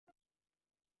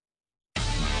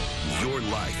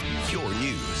life, your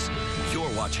news.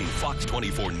 You're watching Fox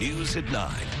 24 News at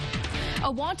 9. A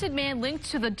wanted man linked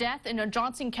to the death in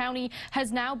Johnson County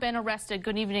has now been arrested.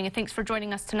 Good evening and thanks for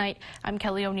joining us tonight. I'm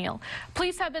Kelly O'Neill.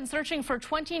 Police have been searching for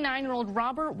 29-year-old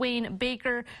Robert Wayne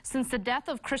Baker since the death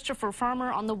of Christopher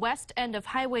Farmer on the west end of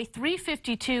Highway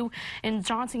 352 in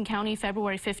Johnson County,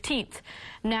 February 15th.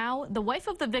 Now, the wife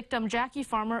of the victim, Jackie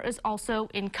Farmer, is also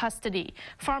in custody.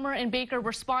 Farmer and Baker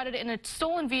were spotted in a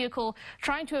stolen vehicle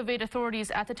trying to evade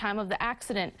authorities at the time of the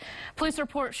accident. Police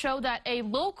reports show that a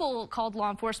local called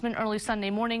law enforcement early Sunday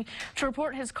morning to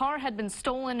report his car had been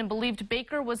stolen and believed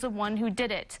Baker was the one who did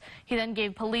it. He then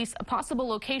gave police a possible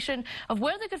location of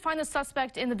where they could find the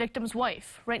suspect in the victim's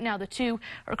wife. Right now, the two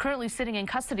are currently sitting in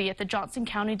custody at the Johnson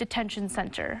County Detention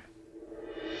Center.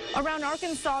 Around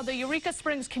Arkansas, the Eureka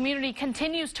Springs community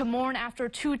continues to mourn after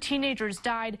 2 teenagers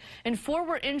died and 4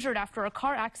 were injured after a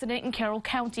car accident in Carroll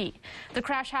County. The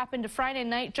crash happened Friday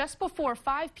night just before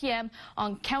 5 p.m.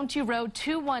 on County Road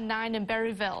 219 in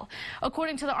Berryville.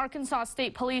 According to the Arkansas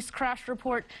State Police crash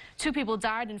report, 2 people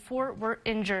died and 4 were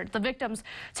injured. The victims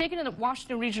taken to the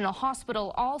Washington Regional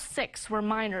Hospital, all 6 were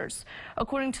minors.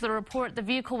 According to the report, the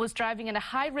vehicle was driving at a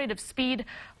high rate of speed,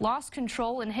 lost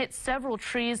control, and hit several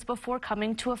trees before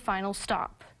coming to a final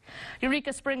stop.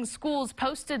 Eureka Springs Schools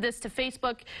posted this to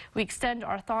Facebook. We extend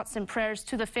our thoughts and prayers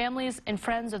to the families and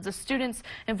friends of the students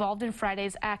involved in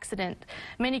Friday's accident.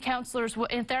 Many counselors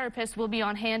and therapists will be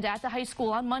on hand at the high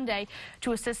school on Monday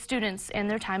to assist students in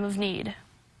their time of need.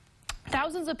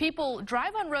 Thousands of people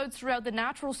drive on roads throughout the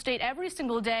natural state every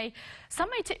single day. Some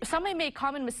may make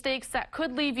common mistakes that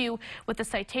could leave you with a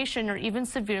citation or even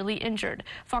severely injured.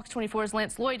 Fox 24's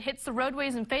Lance Lloyd hits the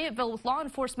roadways in Fayetteville with law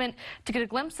enforcement to get a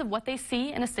glimpse of what they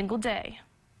see in a single day.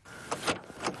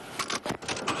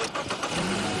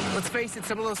 Let's face it,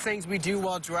 some of those things we do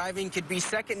while driving could be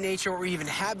second nature or even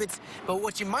habits, but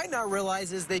what you might not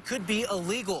realize is they could be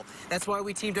illegal. That's why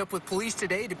we teamed up with police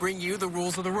today to bring you the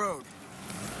rules of the road.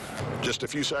 Just a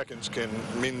few seconds can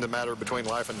mean the matter between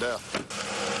life and death.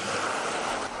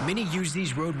 Many use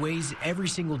these roadways every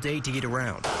single day to get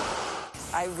around.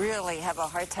 I really have a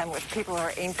hard time with people who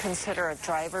are inconsiderate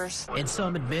drivers. And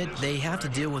some admit they have to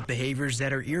deal with behaviors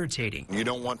that are irritating. You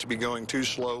don't want to be going too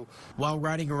slow. While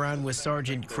riding around with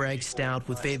Sergeant Craig Stout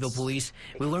with Fayetteville Police,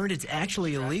 we learned it's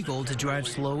actually illegal to drive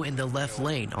slow in the left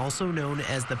lane, also known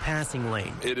as the passing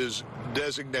lane. It is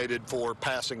designated for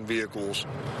passing vehicles.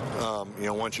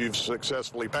 Once you've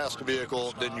successfully passed a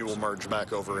vehicle, then you will merge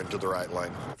back over into the right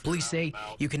lane. Police say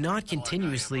you cannot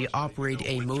continuously operate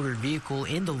a motor vehicle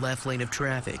in the left lane of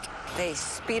traffic. They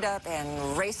speed up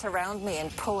and race around me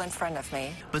and pull in front of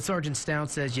me. But Sergeant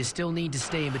Stout says you still need to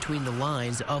stay in between the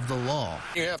lines of the law.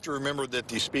 You have to remember that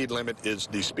the speed limit is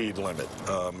the speed limit.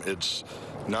 It's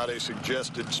not a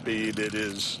suggested speed. It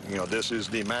is, this is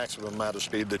the maximum amount of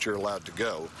speed that you're allowed to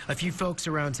go. A few folks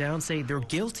around town say they're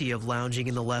guilty of lounging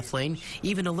in the left lane,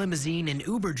 even a limousine and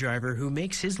Uber driver who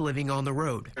makes his living on the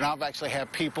road. And I've actually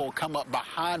had people come up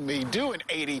behind me doing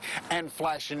 80 and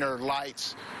flashing their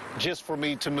lights just for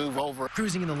me to move over.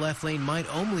 Cruising in the left lane might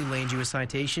only land you a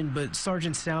citation, but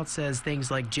Sergeant Stout says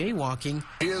things like jaywalking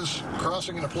Is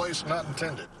crossing in a place not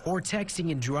intended. or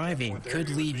texting and driving could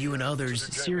leave you and others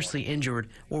seriously injured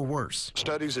or worse.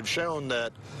 Studies have shown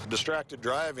that distracted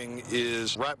driving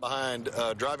is right behind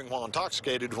driving while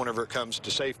intoxicated whenever it comes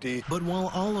to safety. But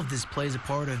while all of this plays a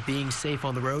part of being safe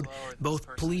on the road,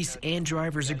 both police and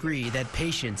drivers agree that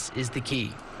patience is the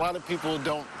key. A lot of people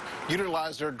don't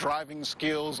utilize their driving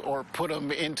skills or put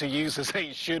them into use as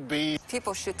they should be.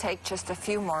 People should take just a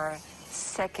few more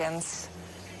seconds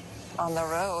on the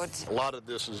road. A lot of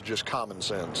this is just common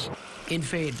sense. In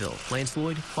Fayetteville, Lance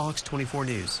Lloyd, Fox 24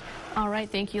 News. All right,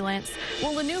 thank you, Lance.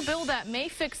 Well, the new bill that may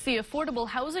fix the affordable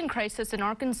housing crisis in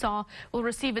Arkansas will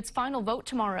receive its final vote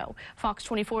tomorrow. Fox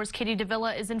 24's Katie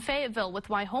Davila is in Fayetteville with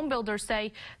why home builders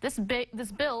say this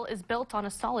bill is built on a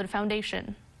solid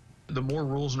foundation. The more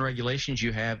rules and regulations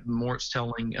you have, the more it's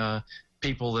telling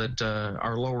people that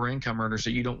are lower income earners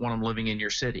that you don't want them living in your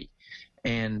city.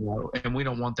 And we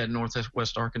don't want that in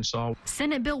Northwest Arkansas.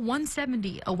 Senate Bill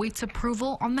 170 awaits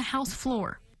approval on the House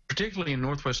floor. Particularly in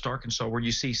Northwest Arkansas, where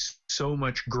you see so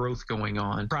much growth going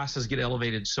on. Prices get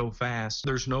elevated so fast.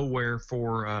 There's nowhere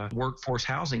for workforce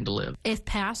housing to live. If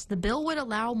passed, the bill would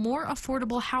allow more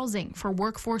affordable housing for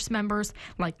workforce members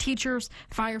like teachers,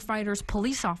 firefighters,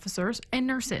 police officers, and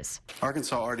nurses.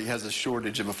 Arkansas already has a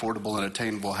shortage of affordable and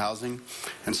attainable housing,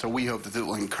 and so we hope that it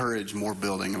will encourage more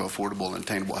building of affordable and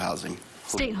attainable housing.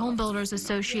 State Home Builders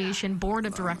Association Board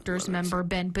of Directors member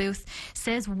Ben Booth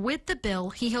says with the bill,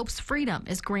 he hopes freedom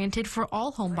is granted for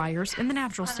all home buyers in the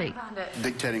natural state.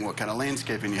 Dictating what kind of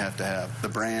landscaping you have to have, the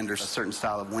brand or a certain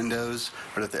style of windows,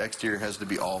 but if the exterior has to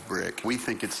be all brick. We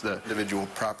think it's the individual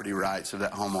property rights of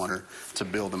that homeowner to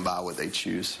build and buy what they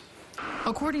choose.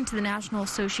 According to the National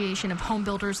Association of Home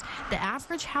Builders, the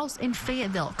average house in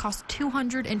Fayetteville costs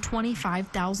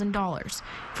 $225,000.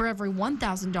 For every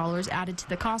 $1,000 added to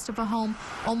the cost of a home,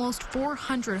 almost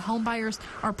 400 home buyers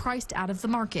are priced out of the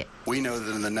market. We know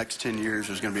that in the next 10 years,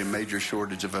 there's going to be a major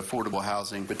shortage of affordable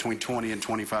housing. Between 20 and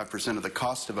 25% of the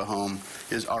cost of a home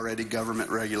is already government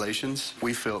regulations.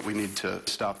 We feel we need to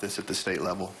stop this at the state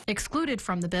level. Excluded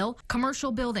from the bill,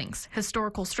 commercial buildings,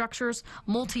 historical structures,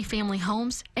 multifamily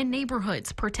homes, and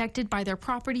neighborhoods protected by their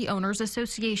Property Owners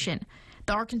Association.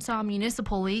 The Arkansas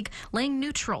Municipal League laying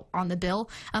neutral on the bill,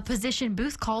 a position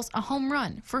Booth calls a home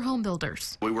run for home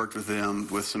builders. We worked with them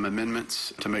with some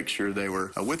amendments to make sure they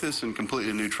were with us, and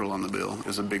completely neutral on the bill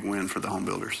is a big win for the home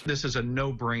builders. This is a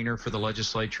no-brainer for the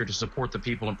legislature to support the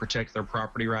people and protect their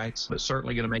property rights, but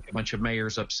certainly going to make a bunch of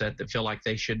mayors upset that feel like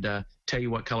they should tell you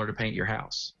what color to paint your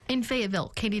house. In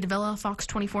Fayetteville, Katie DeVilla, Fox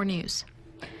 24 News.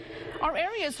 Our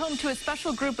area is home to a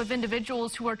special group of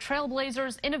individuals who are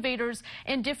trailblazers, innovators,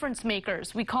 and difference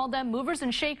makers. We call them movers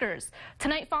and shakers.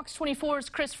 Tonight, Fox 24's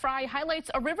Chris Fry highlights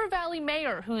a River Valley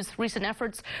mayor whose recent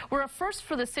efforts were a first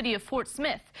for the city of Fort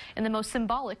Smith in the most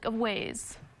symbolic of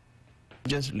ways.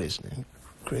 Just listening.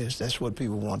 Chris, that's what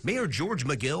people want. Mayor George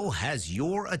McGill has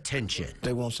your attention.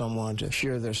 They want someone to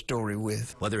share their story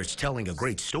with. Whether it's telling a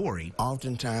great story,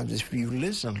 oftentimes if you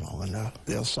listen long enough,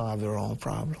 they'll solve their own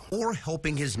problem. Or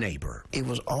helping his neighbor. It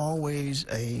was always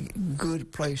a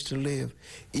good place to live,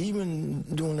 even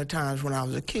during the times when I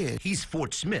was a kid. He's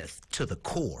Fort Smith to the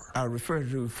core. I refer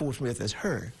to Fort Smith as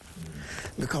her,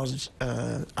 because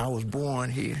I was born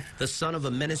here. The son of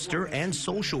a minister and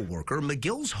social worker,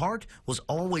 McGill's heart was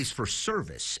always for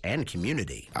service and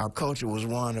community. Our culture was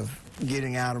one of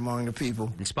getting out among the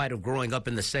people. In spite of growing up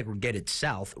in the segregated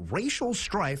South, racial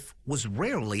strife was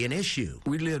rarely an issue.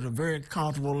 We lived a very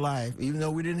comfortable life, even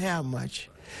though we didn't have much.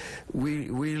 We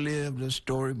lived a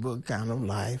storybook kind of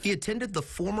life. He attended the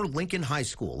former Lincoln High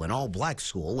School, an all-black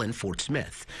school in Fort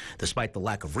Smith. Despite the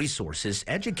lack of resources,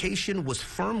 education was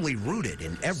firmly rooted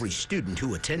in every student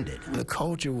who attended. The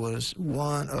culture was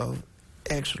one of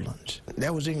excellence.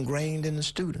 That was ingrained in the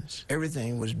students.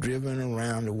 Everything was driven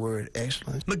around the word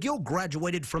excellence. McGill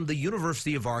graduated from the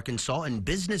University of Arkansas in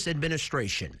business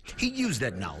administration. He used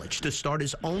that knowledge to start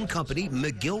his own company,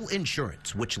 McGill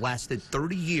Insurance, which lasted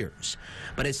 30 years.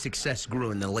 But as success grew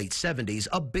in the late 70s,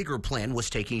 a bigger plan was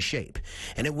taking shape.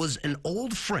 And it was an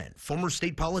old friend, former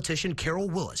state politician Carol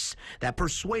Willis, that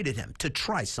persuaded him to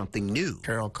try something new.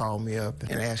 Carol called me up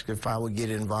and asked if I would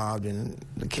get involved in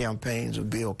the campaigns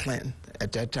of Bill Clinton.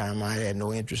 At that time, I had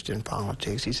no interest in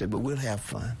politics. He said, but we'll have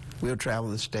fun. We'll travel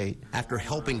the state. After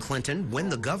helping Clinton win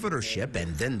the governorship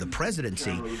and then the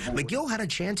presidency, McGill had a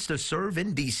chance to serve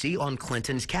in D.C. on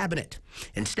Clinton's cabinet.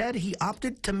 Instead, he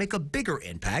opted to make a bigger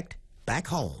impact back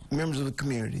home. Members of the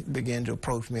community began to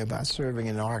approach me about serving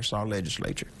in the Arkansas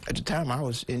legislature. At the time, I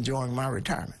was enjoying my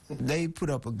retirement. They put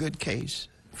up a good case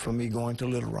for me going to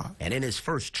Little Rock. And in his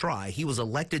first try, he was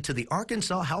elected to the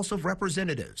Arkansas House of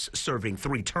Representatives, serving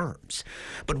 3 terms.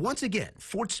 But once again,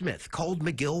 Fort Smith called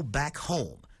McGill back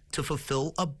home to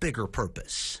fulfill a bigger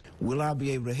purpose. Will I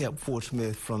be able to help Fort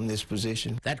Smith from this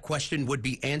position? That question would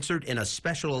be answered in a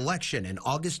special election in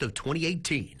August of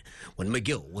 2018, when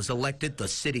McGill was elected the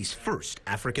city's first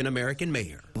African-American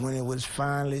mayor. When it was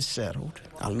finally settled,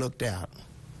 I looked out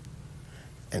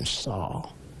and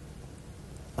saw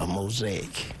a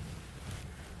mosaic,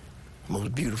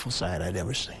 most beautiful sight I'd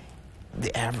ever seen.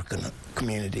 The African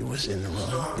community was in the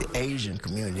room, the Asian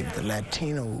community, the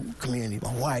Latino community,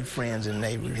 my white friends and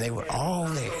neighbors, they were all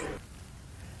there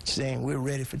saying we're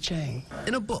ready for change.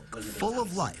 In a book full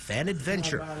of life and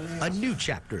adventure, a new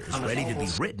chapter is ready to be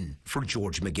written for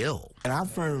George McGill. And I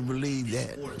firmly believe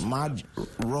that my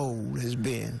role has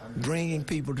been bringing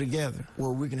people together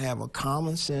where we can have a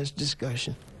common sense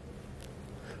discussion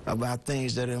about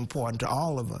things that are important to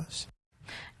all of us.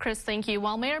 Chris, thank you.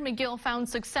 While Mayor McGill found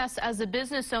success as a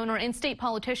business owner and state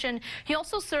politician, he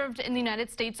also served in the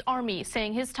United States Army,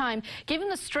 saying his time gave him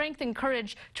the strength and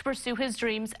courage to pursue his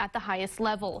dreams at the highest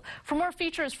level. For more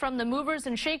features from the Movers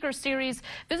and Shakers series,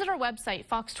 visit our website,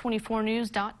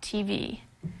 fox24news.tv.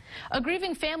 A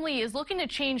grieving family is looking to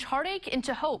change heartache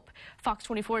into hope. Fox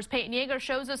 24's Peyton Yeager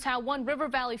shows us how one River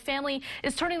Valley family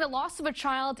is turning the loss of a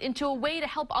child into a way to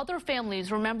help other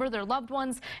families remember their loved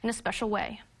ones in a special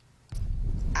way.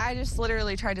 I just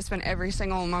literally tried to spend every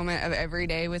single moment of every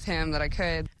day with him that I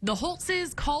could. The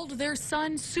Holtzes called their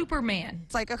son Superman.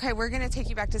 It's like, okay, we're going to take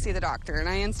you back to see the doctor. And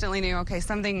I instantly knew, okay,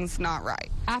 something's not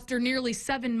right. After nearly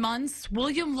 7 months,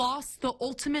 William lost the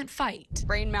ultimate fight.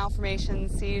 Brain malformation,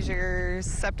 seizures,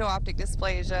 septo-optic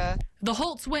dysplasia. The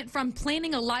Holtz went from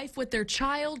planning a life with their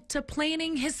child to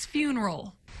planning his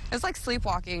funeral. It was like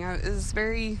sleepwalking. It was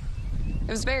very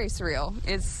surreal.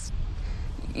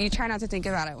 You try not to think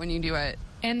about it when you do it.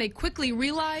 And they quickly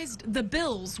realized the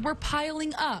bills were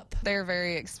piling up. They're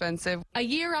very expensive. A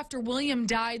year after William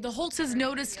died, the Holtzes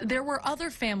noticed there were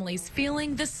other families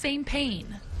feeling the same pain.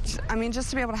 I mean, just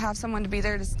to be able to have someone to be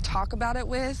there to talk about it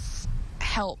with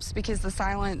helps, because the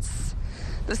silence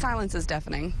is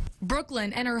deafening.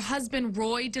 Brooklyn and her husband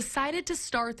Roy decided to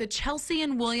start the Chelsea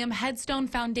and William Headstone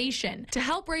Foundation to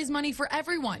help raise money for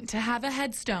everyone to have a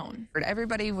headstone.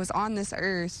 Everybody was on this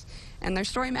earth, and their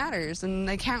story matters, and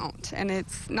they count, and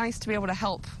it's nice to be able to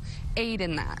help aid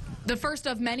in that. The first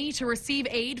of many to receive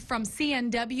aid from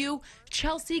CNW,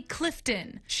 Chelsea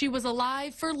Clifton. She was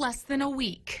alive for less than a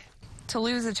week. To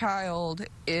lose a child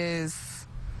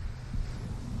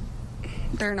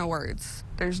there are no words.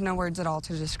 There's no words at all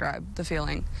to describe the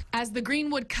feeling. As the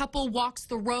Greenwood couple walks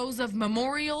the rows of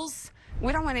memorials,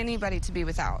 we don't want anybody to be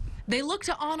without. They look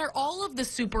to honor all of the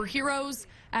superheroes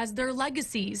as their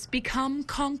legacies become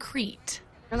concrete.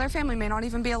 Their family may not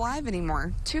even be alive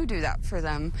anymore to do that for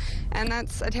them, and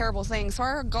that's a terrible thing. So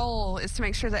our goal is to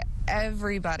make sure that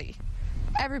everybody,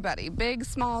 big,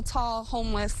 small, tall,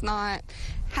 homeless, not,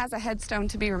 has a headstone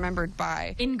to be remembered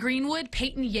by. In Greenwood,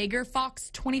 Peyton Yeager, Fox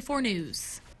 24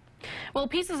 News. Well,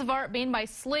 pieces of art made by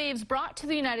slaves brought to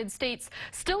the United States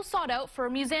still sought out for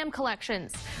museum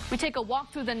collections. We take a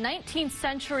walk through the 19th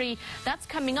century. That's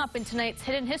coming up in tonight's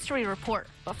Hidden History Report.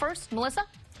 But first, Melissa?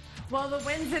 Well, the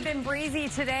winds have been breezy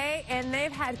today, and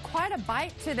they've had quite a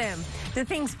bite to them. Do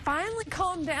things finally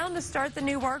calm down to start the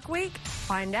new work week?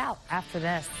 Find out after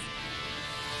this.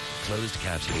 Closed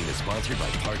captioning is sponsored by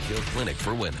Park Hill Clinic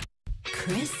for Women.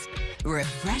 Crisp,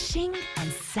 refreshing,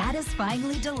 and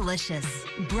satisfyingly delicious.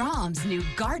 Brahms' new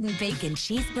garden bacon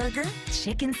cheeseburger,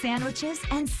 chicken sandwiches,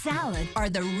 and salad are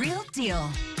the real deal.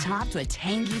 Topped with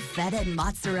tangy feta and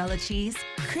mozzarella cheese,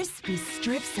 crispy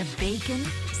strips of bacon,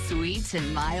 sweet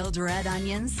and mild red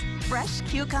onions, fresh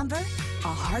cucumber, a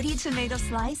hearty tomato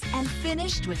slice, and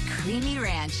finished with creamy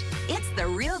ranch. It's the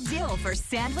real deal for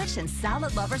sandwich and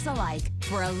salad lovers alike.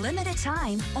 For a limited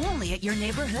time, only at your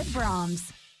neighborhood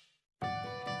Brahms.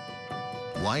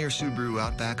 Why are Subaru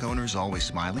Outback owners always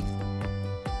smiling?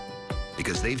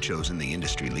 Because they've chosen the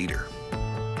industry leader.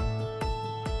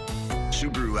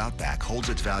 Subaru Outback holds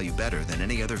its value better than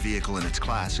any other vehicle in its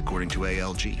class according to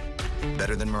ALG.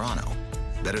 Better than Murano.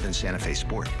 Better than Santa Fe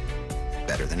Sport.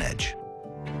 Better than Edge.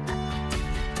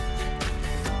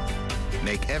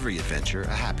 Make every adventure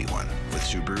a happy one with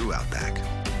Subaru Outback.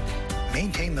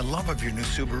 Maintain the love of your new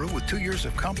Subaru with 2 years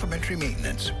of complimentary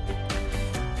maintenance.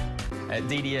 At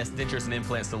DDS Dentures and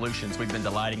Implant Solutions, we've been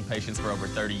delighting patients for over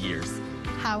 30 years.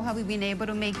 How have we been able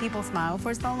to make people smile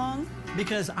for so long?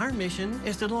 Because our mission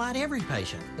is to delight every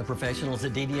patient. The professionals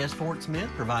at DDS Fort Smith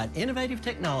provide innovative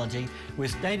technology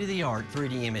with state-of-the-art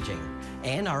 3D imaging.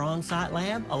 And our on-site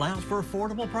lab allows for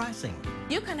affordable pricing.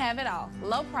 You can have it all.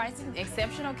 Low pricing,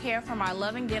 exceptional care from our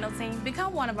loving dental team.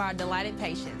 Become one of our delighted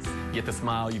patients. Get the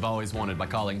smile you've always wanted by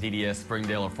calling DDS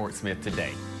Springdale or Fort Smith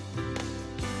today.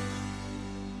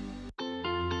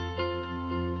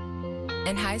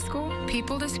 In high school,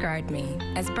 people described me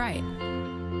as bright,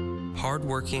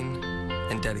 hardworking,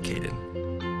 and dedicated.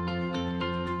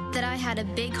 That I had a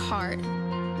big heart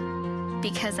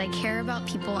because I care about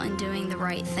people and doing the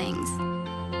right things.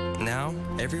 Now,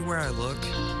 everywhere I look,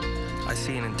 I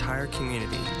see an entire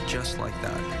community just like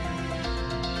that.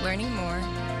 Learning more,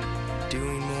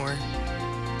 doing more,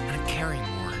 and caring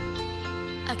more.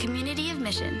 A community of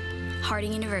mission,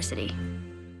 Harding University.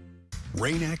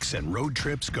 Rain-X and road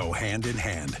trips go hand in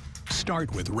hand.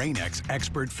 Start with Rain-X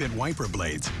Expert Fit wiper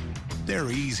blades. They're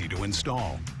easy to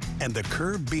install, and the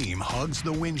curved beam hugs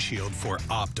the windshield for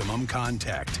optimum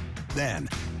contact. Then,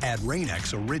 add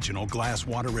Rain-X Original Glass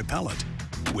Water Repellent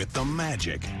with the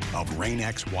magic of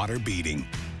Rain-X water beading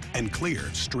and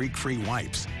clear streak-free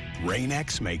wipes.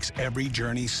 Rain-X makes every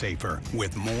journey safer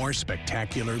with more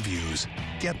spectacular views.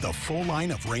 Get the full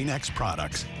line of Rain-X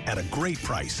products at a great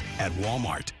price at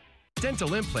Walmart.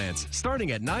 Dental implants starting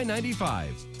at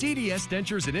 $9.95. DDS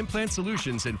Dentures and Implant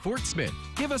Solutions in Fort Smith.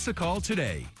 Give us a call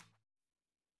today.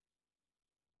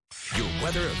 Your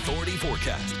Weather Authority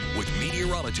forecast with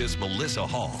meteorologist Melissa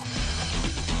Hall.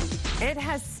 It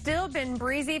has still been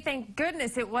breezy. Thank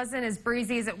goodness it wasn't as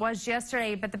breezy as it was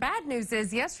yesterday. But the bad news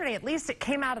is yesterday, at least it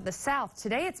came out of the south.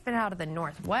 Today, it's been out of the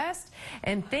northwest,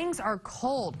 and things are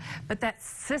cold. But that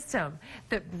system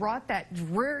that brought that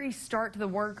dreary start to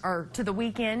the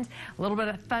weekend, a little bit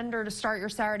of thunder to start your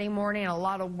Saturday morning, and a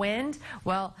lot of wind.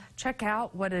 Well, check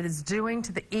out what it is doing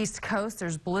to the East Coast.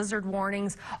 There's blizzard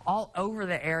warnings all over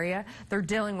the area. They're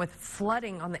dealing with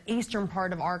flooding on the eastern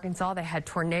part of Arkansas. They had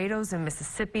tornadoes in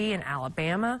Mississippi and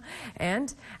Alabama.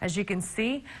 And as you can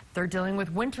see, they're dealing with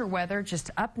winter weather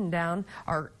just up and down,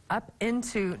 or up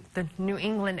into the New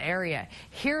England area.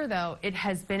 Here, though, it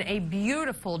has been a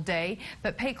beautiful day,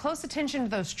 but pay close attention to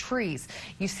those trees.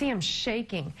 You see them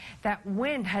shaking. That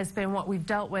wind has been what we've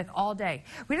dealt with all day.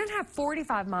 We didn't have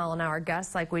 45-mile-an-hour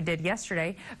gusts like we did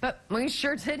yesterday, but we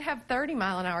sure did have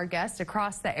 30-mile-an-hour gusts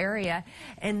across the area,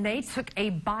 and they took a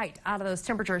bite out of those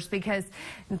temperatures because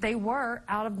they were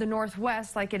out of the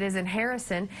northwest like it is in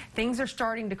Harrison. Things are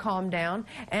starting to calm down,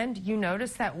 and you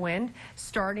notice that wind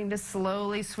starting to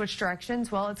slowly switch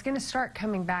directions. Well, it's going to start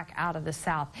coming back out of the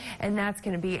south, and that's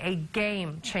going to be a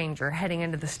game changer heading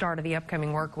into the start of the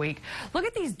upcoming work week. Look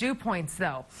at these dew points,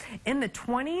 though. In the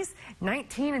 20s,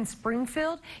 19 in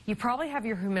Springfield. You probably have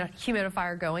your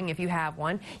humidifier going if you have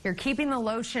one. You're keeping the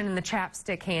lotion and the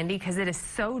chapstick handy because it is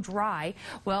so dry.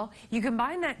 Well, you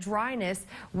combine that dryness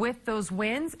with those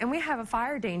winds, and we have a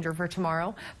fire danger for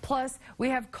tomorrow. Plus, we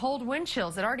have cold wind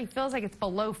chills. It already feels like it's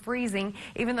below freezing,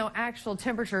 even though actual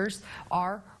temperatures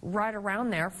are right around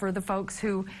there for the folks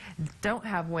who don't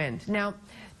have wind. Now,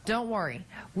 don't worry.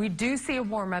 We do see a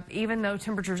warm-up, even though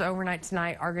temperatures overnight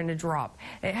tonight are going to drop.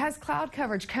 It has cloud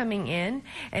coverage coming in,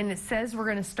 and it says we're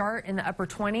going to start in the upper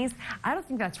 20s. I don't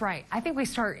think that's right. I think we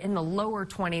start in the lower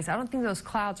 20s. I don't think those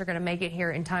clouds are going to make it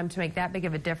here in time to make that big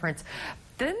of a difference.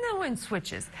 Then the wind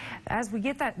switches. As we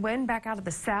get that wind back out of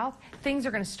the south, things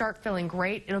are going to start feeling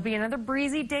great. It'll be another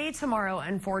breezy day tomorrow,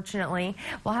 unfortunately.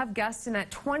 We'll have gusts in that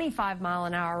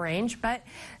 25-mile-an-hour range, but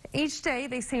each day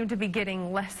they seem to be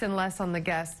getting less and less on the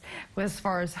gusts as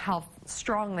far as how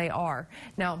strong they are.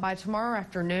 Now, by tomorrow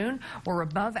afternoon, we're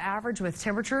above average with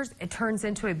temperatures. It turns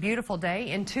into a beautiful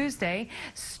day, and Tuesday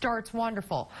starts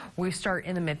wonderful. We start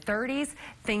in the mid-30s.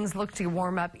 Things look to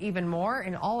warm up even more,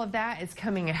 and all of that is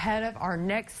coming ahead of our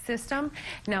next system.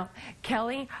 Now,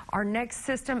 Kelly, our next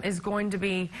system is going to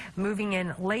be moving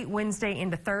in late Wednesday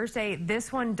into Thursday.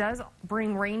 This one does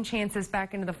bring rain chances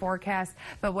back into the forecast,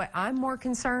 but what I'm more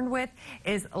concerned with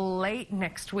is late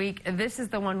next week. This is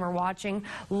the one we're watching.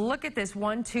 Look at this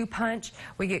 1-2 punch.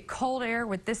 We get cold air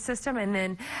with this system, and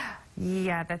then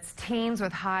yeah, that's teens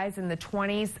with highs in the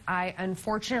 20s. I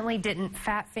unfortunately didn't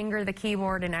fat finger the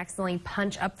keyboard and accidentally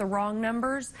punch up the wrong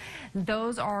numbers.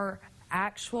 Those are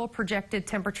actual projected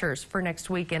temperatures for next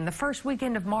weekend, the first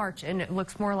weekend of March, and it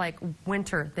looks more like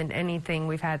winter than anything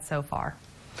we've had so far.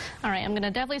 All right, I'm going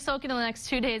to definitely soak it in the next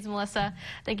 2 days, Melissa.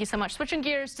 Thank you so much. Switching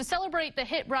gears, to celebrate the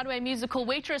hit Broadway musical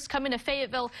Waitress coming to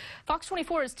Fayetteville, Fox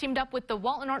 24 has teamed up with the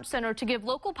Walton Arts Center to give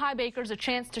local pie bakers a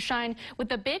chance to shine with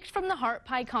the Baked from the Heart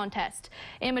Pie Contest.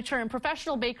 Amateur and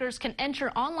professional bakers can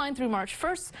enter online through March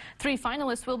 1st. 3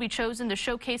 finalists will be chosen to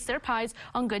showcase their pies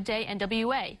on Good Day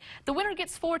NWA. The winner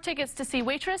gets 4 tickets to see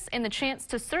Waitress and the chance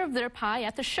to serve their pie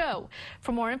at the show.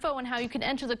 For more info on how you can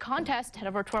enter the contest, head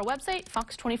over to our website,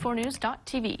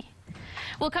 fox24news.tv.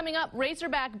 Well, coming up,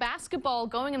 Razorback basketball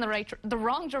going in the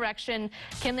wrong direction.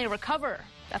 Can they recover?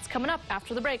 That's coming up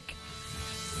after the break.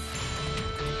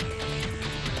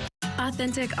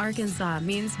 Authentic Arkansas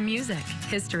means music,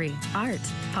 history, art,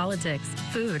 politics,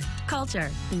 food, culture,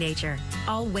 nature,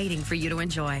 all waiting for you to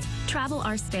enjoy. Travel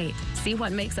our state. See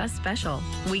what makes us special.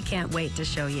 We can't wait to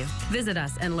show you. Visit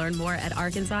us and learn more at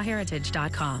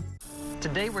arkansasheritage.com.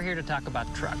 Today we're here to talk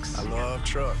about trucks. I love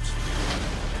trucks.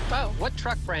 Well, what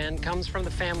truck brand comes from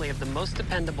the family of the most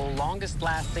dependable,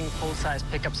 longest-lasting full-size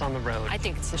pickups on the road? I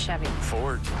think it's the Chevy.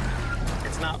 Ford.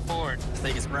 It's not Ford. I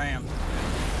think it's Ram.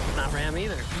 Not Ram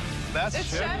either. That's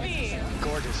Chevy.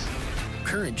 Gorgeous.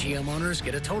 Current GM owners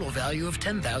get a total value of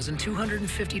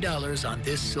 $10,250 on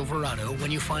this Silverado when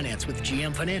you finance with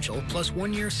GM Financial plus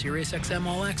 1-year Sirius XM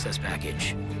All Access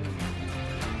package.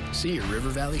 See your River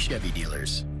Valley Chevy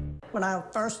dealers. When I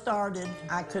first started,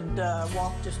 I could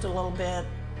walk just a little bit,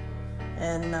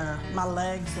 and my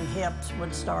legs and hips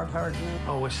would start hurting. I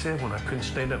always said when I couldn't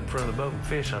stand up in front of the boat and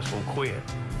fish, I was going to quit.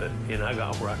 But, you know, I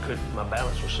got where I couldn't, my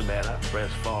balance was so bad, I was ready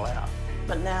to fall out.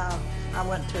 But now I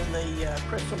went to the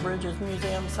Crystal Bridges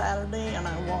Museum Saturday, and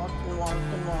I walked and walked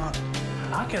and walked.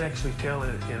 I can actually tell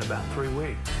it in about 3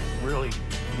 weeks. Really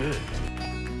good.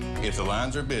 If the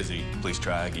lines are busy, please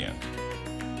try again.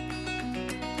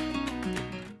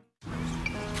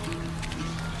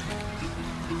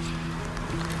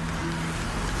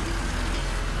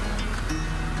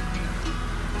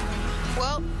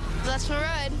 Well, that's my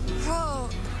ride. Bro,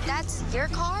 that's your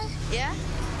car? Yeah,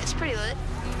 it's pretty lit.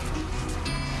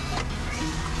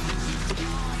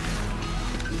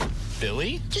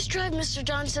 Billy? Just drive, Mr.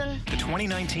 Johnson. The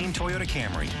 2019 Toyota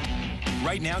Camry.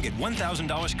 Right now, get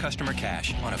 $1,000 customer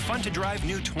cash on a fun-to-drive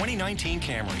new 2019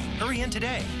 Camry. Hurry in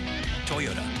today.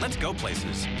 Toyota, let's go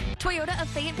places. Toyota of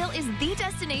Fayetteville is the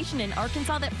destination in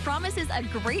Arkansas that promises a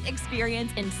great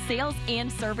experience in sales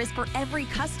and service for every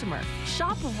customer.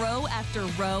 Shop row after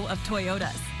row of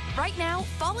Toyotas. Right now,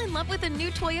 fall in love with a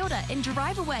new Toyota and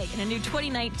drive away in a new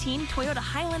 2019 Toyota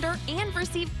Highlander and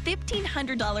receive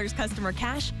 $1,500 customer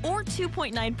cash or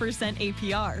 2.9%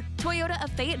 APR. Toyota of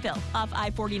Fayetteville, off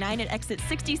I-49 at exit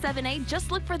 67A.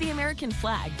 Just look for the American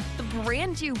flag, the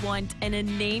brand you want, and a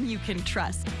name you can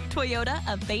trust. Toyota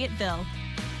of Fayetteville.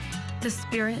 The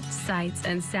spirit, sights,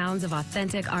 and sounds of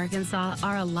authentic Arkansas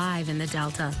are alive in the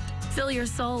Delta. Fill your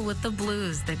soul with the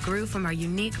blues that grew from our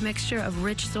unique mixture of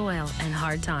rich soil and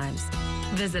hard times.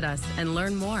 Visit us and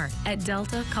learn more at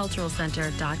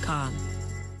deltaculturalcenter.com.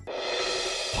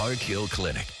 Park Hill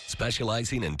Clinic,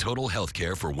 specializing in total health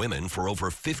care for women for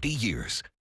over 50 years.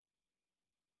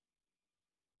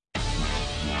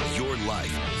 Your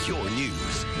life, your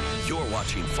news. You're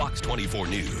watching Fox 24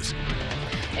 News.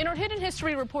 In our Hidden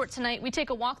History report tonight, we take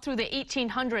a walk through the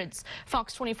 1800s.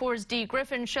 Fox 24's Dee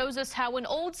Griffin shows us how an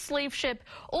old slave ship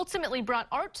ultimately brought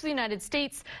art to the United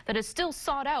States that is still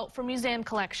sought out for museum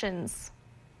collections.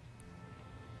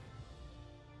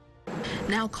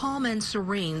 Now calm and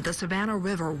serene, the Savannah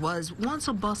River was once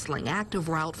a bustling, active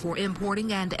route for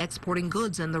importing and exporting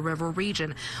goods in the river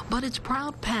region. But its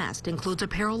proud past includes a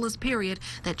perilous period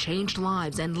that changed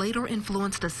lives and later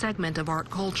influenced a segment of art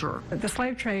culture. The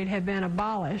slave trade had been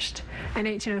abolished in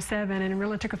 1807 and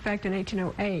really took effect in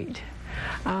 1808.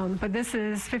 But this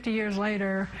is 50 years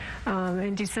later,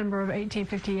 in December of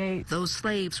 1858. Those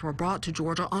slaves were brought to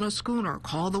Georgia on a schooner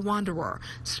called the Wanderer.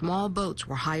 Small boats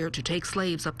were hired to take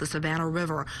slaves up the Savannah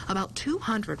River. About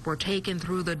 200 were taken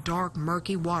through the dark,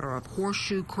 murky water of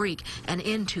Horseshoe Creek and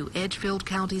into Edgefield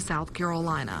County, South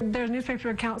Carolina. There's newspaper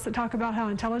accounts that talk about how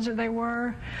intelligent they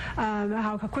were,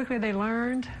 how quickly they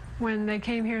learned when they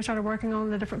came here and started working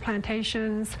on the different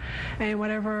plantations and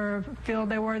whatever field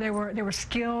they were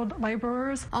skilled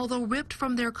laborers. Although ripped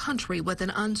from their country with an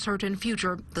uncertain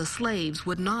future, the slaves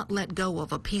would not let go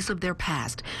of a piece of their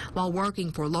past. While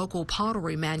working for local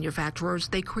pottery manufacturers,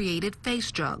 they created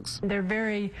face jugs. They're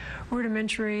very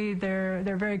rudimentary, they're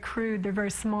very crude, they're very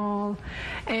small,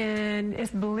 and it's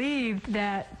believed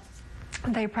that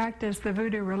they practiced the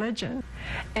voodoo religion,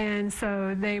 and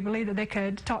so they believed that they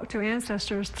could talk to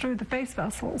ancestors through the face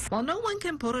vessels. While no one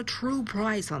can put a true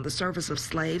price on the service of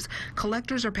slaves,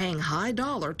 collectors are paying high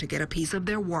dollar to get a piece of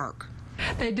their work.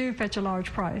 They do fetch a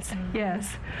large price,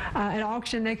 yes. At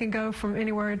auction, they can go from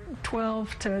anywhere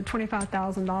 $12,000 to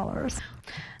 $25,000.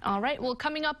 All right, well,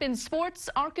 coming up in sports,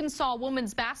 Arkansas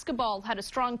women's basketball had a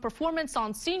strong performance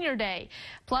on Senior Day.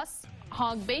 Plus,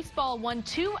 Hog baseball won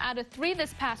 2 out of 3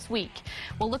 this past week.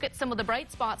 We'll look at some of the bright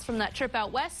spots from that trip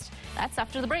out west. That's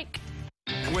after the break.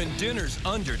 When dinner's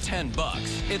under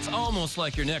 $10, it's almost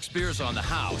like your next beer's on the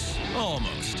house.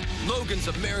 Almost. Logan's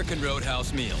American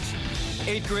Roadhouse meals.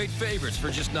 8 great favorites for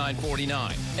just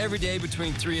 $9.49. Every day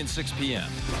between 3 and 6 p.m.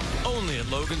 Only at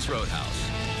Logan's Roadhouse.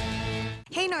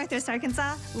 Hey Northwest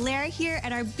Arkansas, Lara here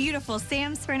at our beautiful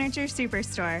Sam's Furniture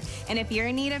Superstore. And if you're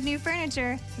in need of new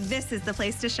furniture, this is the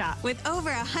place to shop. With over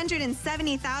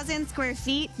 170,000 square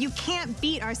feet, you can't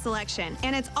beat our selection.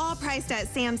 And it's all priced at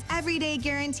Sam's everyday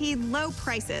guaranteed low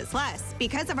prices. Plus,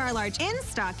 because of our large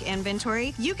in-stock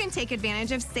inventory, you can take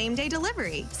advantage of same-day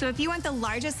delivery. So if you want the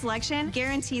largest selection,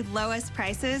 guaranteed lowest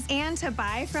prices, and to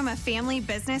buy from a family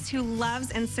business who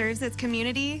loves and serves its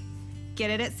community,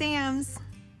 get it at Sam's.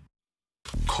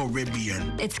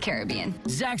 Caribbean. It's Caribbean.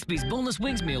 Zaxby's boneless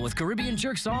wings meal with Caribbean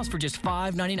jerk sauce for just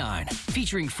 $5.99.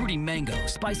 Featuring fruity mango,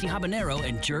 spicy habanero,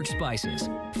 and jerk spices.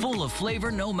 Full of flavor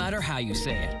no matter how you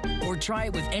say it. Or try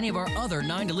it with any of our other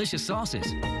 9 delicious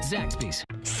sauces. Zaxby's.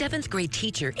 7th grade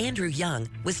teacher Andrew Young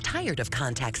was tired of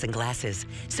contacts and glasses,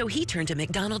 so he turned to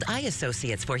McDonald Eye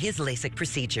Associates for his LASIK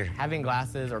procedure. Having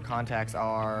glasses or contacts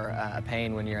are a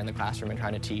pain when you're in the classroom and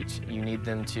trying to teach. You need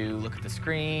them to look at the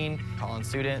screen, call on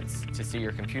students, to see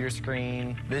your computer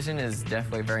screen. Vision is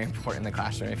definitely very important in the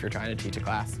classroom if you're trying to teach a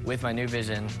class. With my new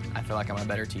vision, I feel like I'm a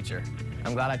better teacher.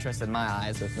 I'm glad I trusted my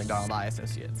eyes with McDonald Eye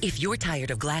Associates. If you're tired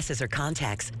of glasses or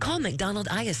contacts, call McDonald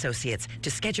Eye Associates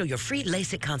to schedule your free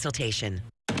LASIK consultation.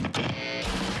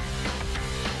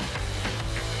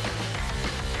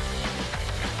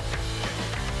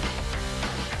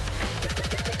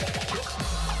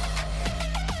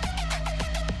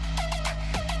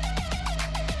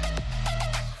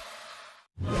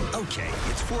 Okay,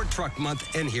 it's Ford Truck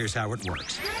Month, and here's how it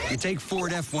works. You take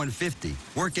Ford F-150,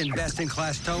 work in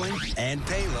best-in-class towing and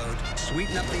payload,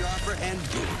 sweeten up the offer, and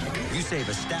boom, you save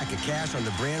a stack of cash on the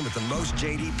brand with the most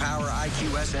J.D. Power,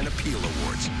 IQS, and Appeal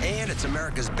awards. And it's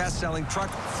America's best-selling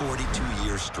truck 42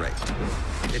 years straight.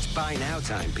 It's buy now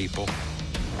time, people.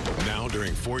 Now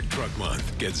during Ford Truck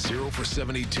Month, get 0 for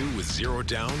 72 with 0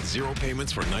 down, 0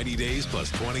 payments for 90 days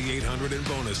plus $2,800 in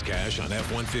bonus cash on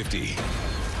F-150.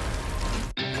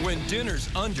 When dinner's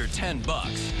under 10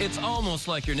 bucks, it's almost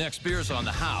like your next beer's on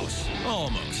the house.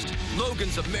 Almost.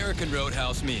 Logan's American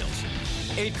Roadhouse Meals.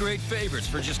 8 great favorites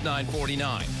for just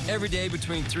 $9.49. Every day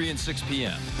between 3 and 6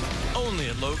 p.m. Only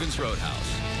at Logan's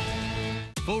Roadhouse.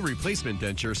 Full replacement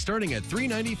denture starting at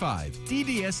 $395.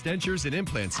 DDS Dentures and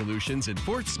Implant Solutions in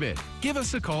Fort Smith. Give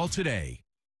us a call today.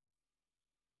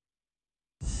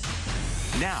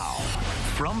 Now,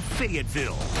 from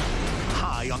Fayetteville,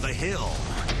 high on the hill,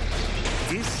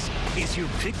 this is your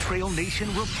Pit Trail Nation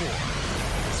Report,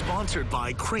 sponsored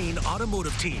by Crane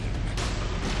Automotive Team.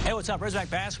 Hey, what's up? Razorback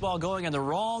basketball going in the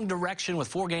wrong direction with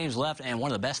 4 games left, and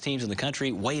one of the best teams in the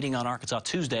country waiting on Arkansas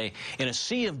Tuesday in a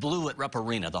sea of blue at Rupp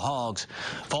Arena. The Hogs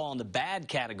fall in the bad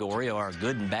category, or our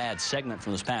good and bad segment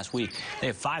from this past week. They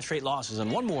have 5 straight losses,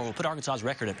 and one more will put Arkansas's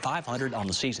record at 500 on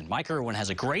the season. Mike Irwin has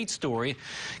a great story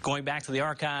going back to the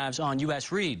archives on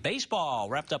U.S. Reed. Baseball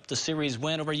wrapped up the series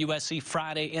win over USC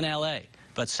Friday in L.A.,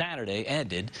 but Saturday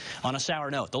ended on a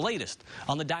sour note. The latest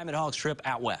on the Diamond Hogs trip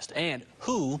out west and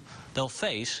who they'll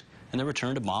face in the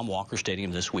return to Baum Walker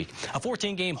Stadium this week. A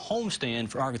 14-game homestand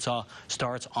for Arkansas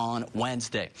starts on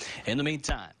Wednesday. In the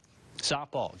meantime,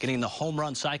 softball getting the home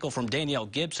run cycle from Danielle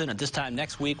Gibson. At this time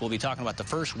next week, we'll be talking about the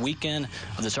first weekend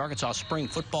of this Arkansas spring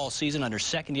football season under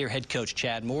second-year head coach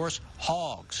Chad Morris.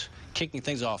 Hogs kicking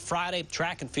things off Friday.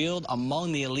 Track and field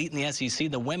among the elite in the SEC.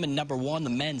 The women #1, the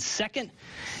men second.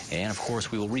 And, of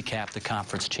course, we will recap the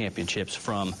conference championships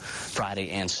from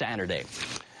Friday and Saturday.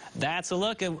 That's a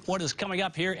look at what is coming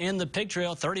up here in the Pig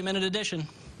Trail 30-minute edition.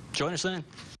 Join us then.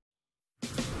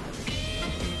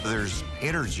 There's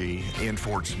energy in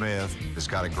Fort Smith. It's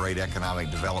got a great economic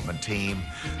development team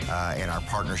and our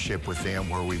partnership with them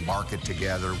where we market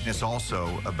together. It's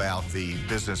also about the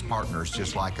business partners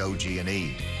just like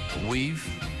OG&E. We've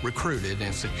recruited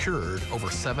and secured over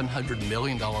 $700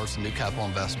 million in new capital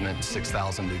investment,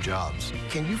 6,000 new jobs.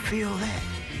 Can you feel that?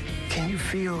 Can you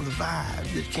feel the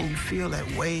vibe? Can you feel that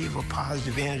wave of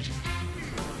positive energy?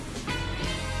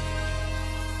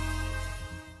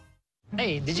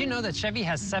 Hey, did you know that Chevy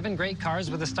has 7 great cars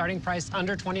with a starting price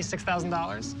under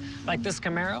 $26,000? Like this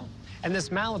Camaro and this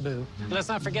Malibu. And let's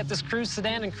not forget this Cruze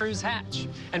sedan and Cruze hatch.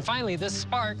 And finally, this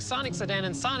Spark, Sonic sedan,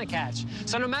 and Sonic hatch.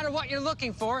 So no matter what you're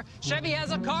looking for, Chevy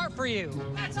has a car for you.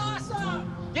 That's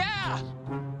awesome! Yeah!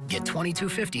 Get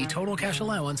 $2,250 total cash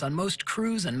allowance on most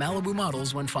Cruze and Malibu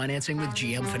models when financing with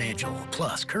GM Financial.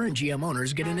 Plus, current GM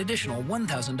owners get an additional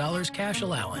 $1,000 cash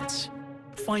allowance.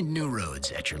 Find new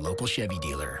roads at your local Chevy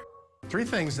dealer. 3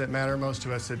 things that matter most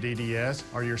to us at DDS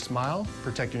are your smile,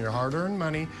 protecting your hard-earned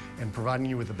money, and providing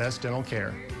you with the best dental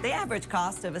care. The average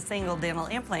cost of a single dental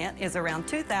implant is around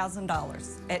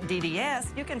 $2,000. At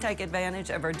DDS, you can take advantage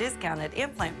of our discounted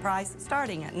implant price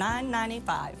starting at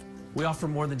 $995. We offer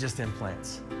more than just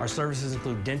implants. Our services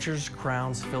include dentures,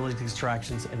 crowns, fillings,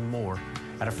 extractions, and more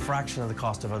at a fraction of the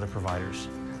cost of other providers.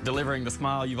 Delivering the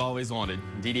smile you've always wanted.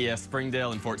 DDS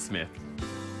Springdale and Fort Smith.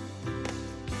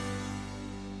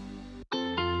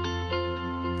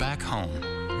 Back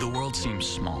home, the world seems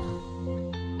small.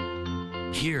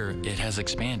 Here, it has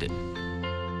expanded.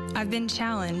 I've been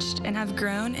challenged and have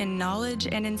grown in knowledge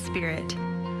and in spirit.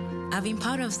 I've been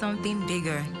part of something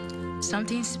bigger,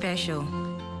 something special.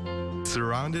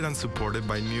 Surrounded and supported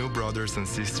by new brothers and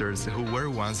sisters who were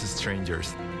once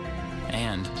strangers.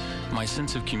 And my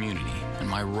sense of community and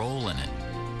my role in it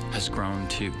has grown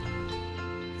too.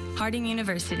 Harding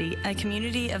University, a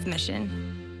community of mission.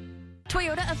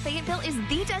 Toyota of Fayetteville is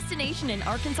the destination in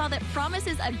Arkansas that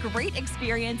promises a great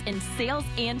experience in sales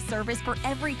and service for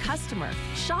every customer.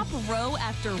 Shop row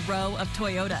after row of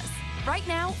Toyotas. Right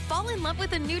now, fall in love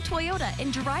with a new Toyota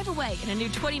and drive away in a new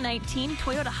 2019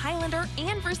 Toyota Highlander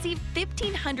and receive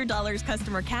 $1,500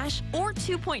 customer cash or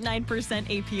 2.9%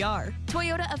 APR.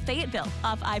 Toyota of Fayetteville,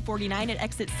 off I-49 at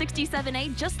exit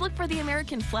 67A. Just look for the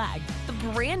American flag, the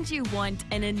brand you want,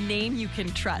 and a name you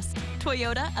can trust.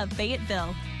 Toyota of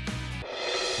Fayetteville.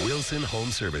 Wilson Home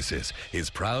Services is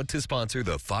proud to sponsor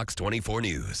the Fox 24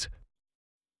 News.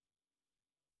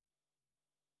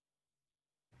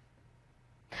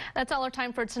 That's all our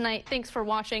time for tonight. Thanks for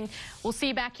watching. We'll see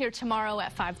you back here tomorrow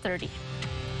at 5:30.